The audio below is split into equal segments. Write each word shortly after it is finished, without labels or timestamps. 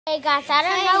Hey guys,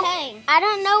 I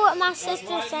don't know what my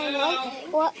sister's saying.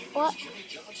 What?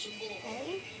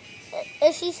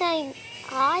 Is she saying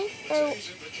hi or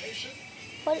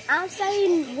what? I'm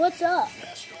saying what's up.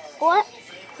 What?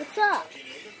 What's up?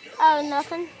 Oh,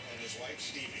 nothing.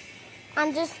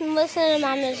 I'm just listening to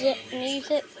my music.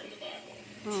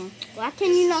 Why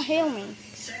can you not hear me?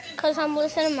 Cause I'm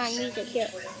listening to my music here.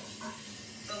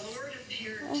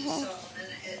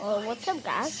 Oh, what's up,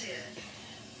 guys?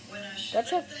 Go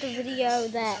check the video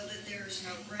that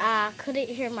I couldn't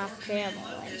hear my family.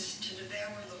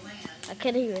 I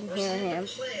couldn't even hear him,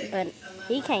 but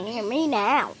he can't hear me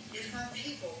now.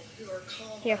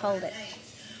 Here, hold it.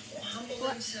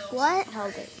 What?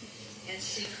 Hold it.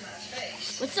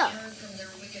 What's up?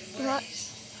 What?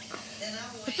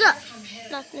 What's up?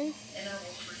 Nothing.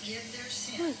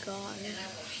 Oh my God.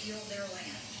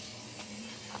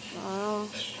 Oh.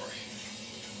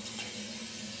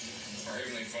 Our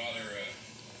Heavenly Father,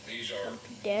 these are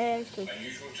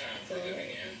unusual times we're living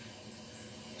in.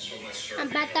 So let's serve I'm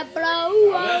about you. to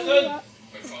blow up.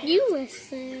 But Father, You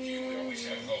with you we always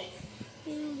listen. have hope.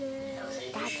 Our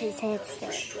hope That's is his headset.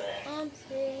 we're strong. I'm We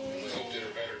sick. hope there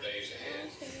are better days ahead.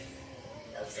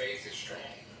 Our faith is strong.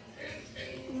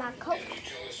 And My coat. you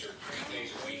tell us there are three things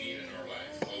that we need in our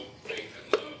life: hope, faith,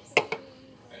 and love.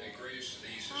 And the greatest of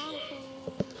these is love.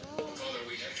 Father,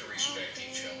 we have to respect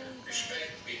each other. Respect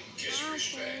just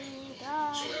respect. So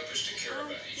help us to care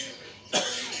about each other.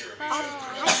 Take care of each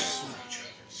other. Love each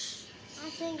other. I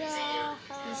think Father,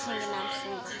 He's pray singing for our my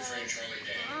song. good friend Charlie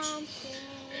Daniels.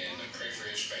 And pray for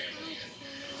his family.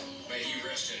 And may he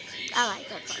rest in peace. I like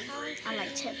that song. I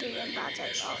like Chippy and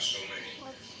Project So Off. many.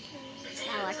 And I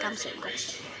Father, like pray I'm for the single. race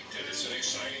tonight. That it's an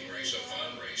exciting race, a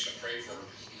fun race. I pray for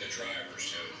the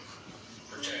drivers to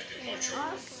protect and watch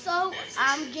over. So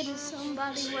I'm getting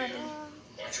somebody ready.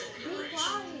 Watch over the race.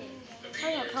 The people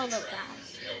Hurry up, at hold the up, track guys.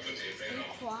 to help put the event on.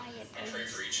 Quiet, I pray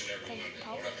for each and every one.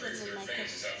 Lord, I pray for their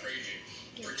families. I pray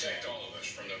you protect all of us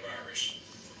from the virus.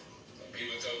 Be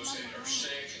with those that are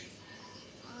sick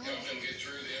and help them get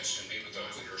through this, and be with those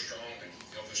that are strong and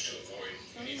help us to avoid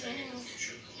anything in the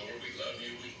future. Lord, we love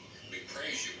you. We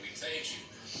praise you. We thank you.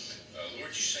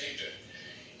 Lord, you saved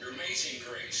your amazing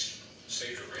grace.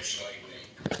 Saved a wretch like me.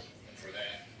 And for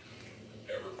that,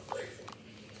 ever grateful.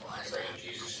 I pray in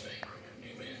Jesus' name.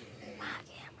 Amen.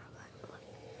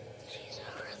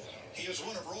 He is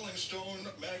one of Rolling Stone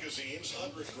magazine's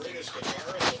 100 greatest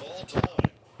guitarists of all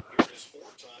time. Here is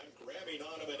four-time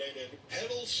Grammy-nominated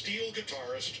pedal steel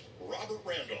guitarist Robert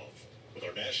Randolph with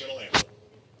our national anthem.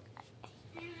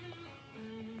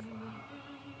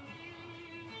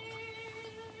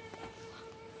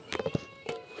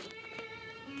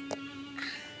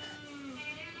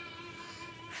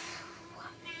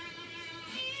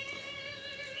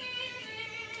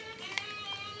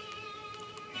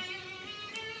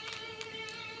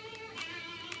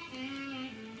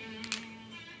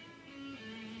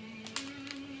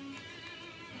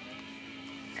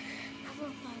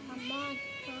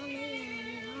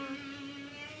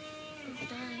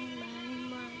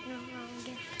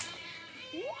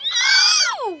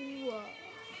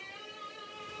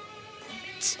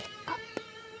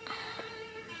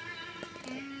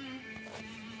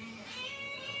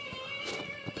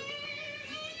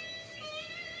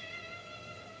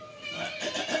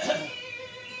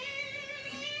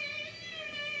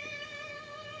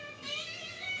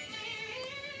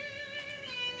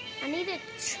 I need to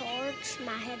charge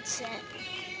my headset.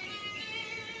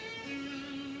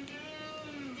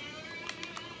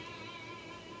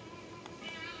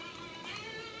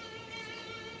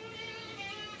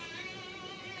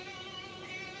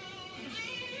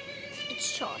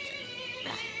 It's charging.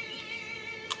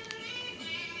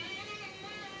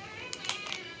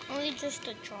 Only just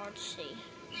a charge C.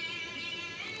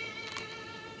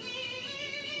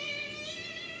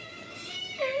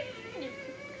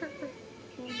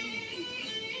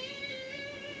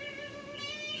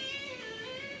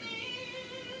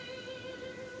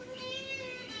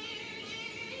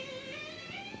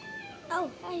 Oh,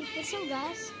 hey, what's up,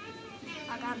 guys?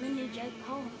 I got Mini Jake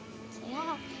Paul. Say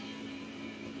hi.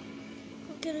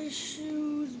 Look at his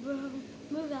shoes, bro.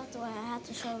 Move out the way. I have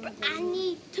to show you. I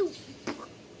need to.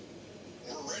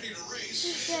 We're ready to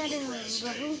race. Look at him, bro.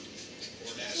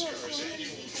 For NASCAR's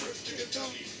annual trip to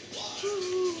Kentucky. Live.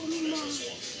 Ooh,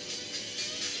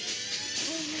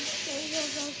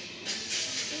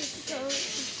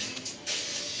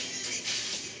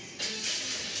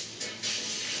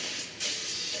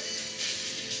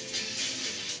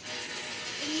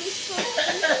 This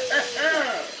is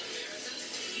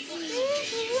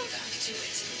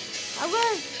I'm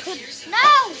gonna put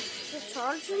the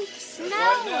charger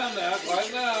No.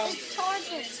 Quiet down. It's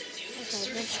charging. Okay,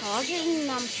 they're charging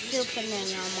and I'm still putting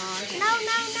it on mine. No.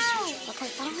 Okay,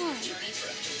 fine.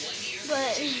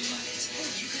 But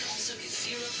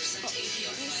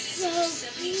so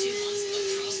cute.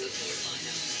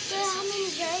 Say hi, Mini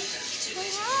Jake. Say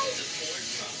hi.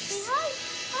 Say hi.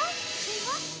 Say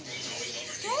hi.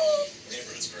 Say it.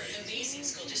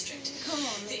 Come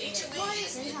on, Mini Say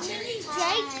hi.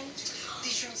 Jake.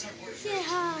 Say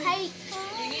hi.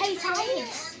 Hey,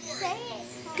 Titus. Say it.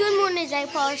 Good morning, Jake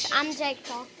Paul. I'm Jake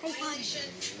Paul. Hey,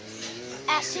 Titus.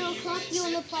 At 2 o'clock, you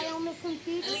want to play on the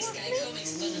computer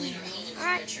with me?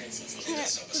 Alright. Here,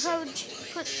 so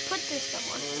put this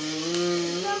somewhere.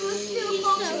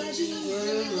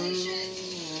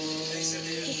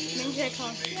 Jake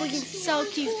Paul. Freaking so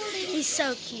cute. He's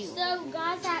so cute. So,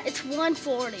 guys, It's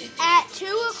 1:40. at 2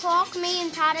 o'clock, me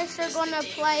and Titus are going to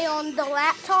play on the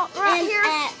laptop right here.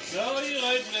 No, you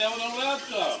ain't playing on the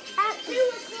laptop. At 2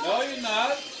 o'clock. No, you're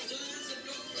not.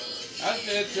 I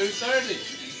said 2:30.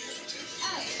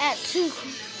 At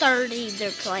 2:30,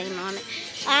 they're playing on it.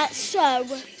 So,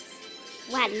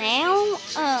 right now,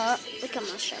 look at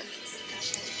my shirt.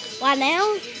 Right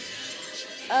now,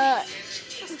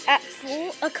 at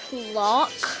 4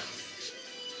 o'clock,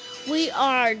 we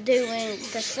are doing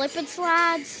the slip and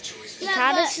slides. Yeah,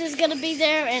 Titus is going to be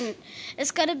there, and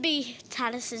it's going to be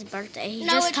Titus's birthday. He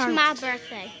just turned, my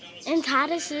birthday. and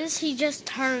he just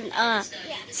turned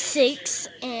 6,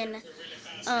 and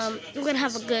we're going to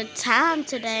have a good time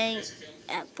today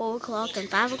at 4 o'clock and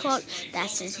 5 o'clock.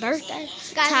 That's his birthday.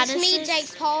 Guys, it's me,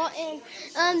 Jake Paul,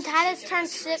 and Titus turned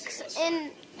 6,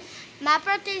 and my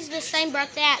birthday is the same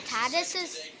birthday at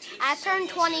Titus's. I turned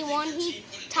 21.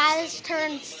 Titus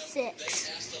turned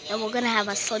 6. And we're going to have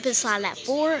a slip and slide at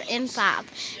 4 and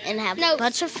 5. And have a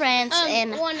bunch of friends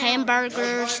and 1 hour.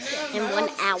 hamburgers in 1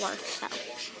 hour. So,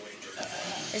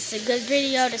 it's a good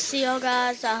video to see y'all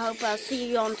guys. I hope I'll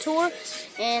see you on tour.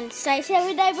 And say it's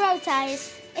every day, bro,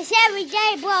 Titus. It's every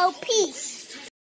day, bro. Peace.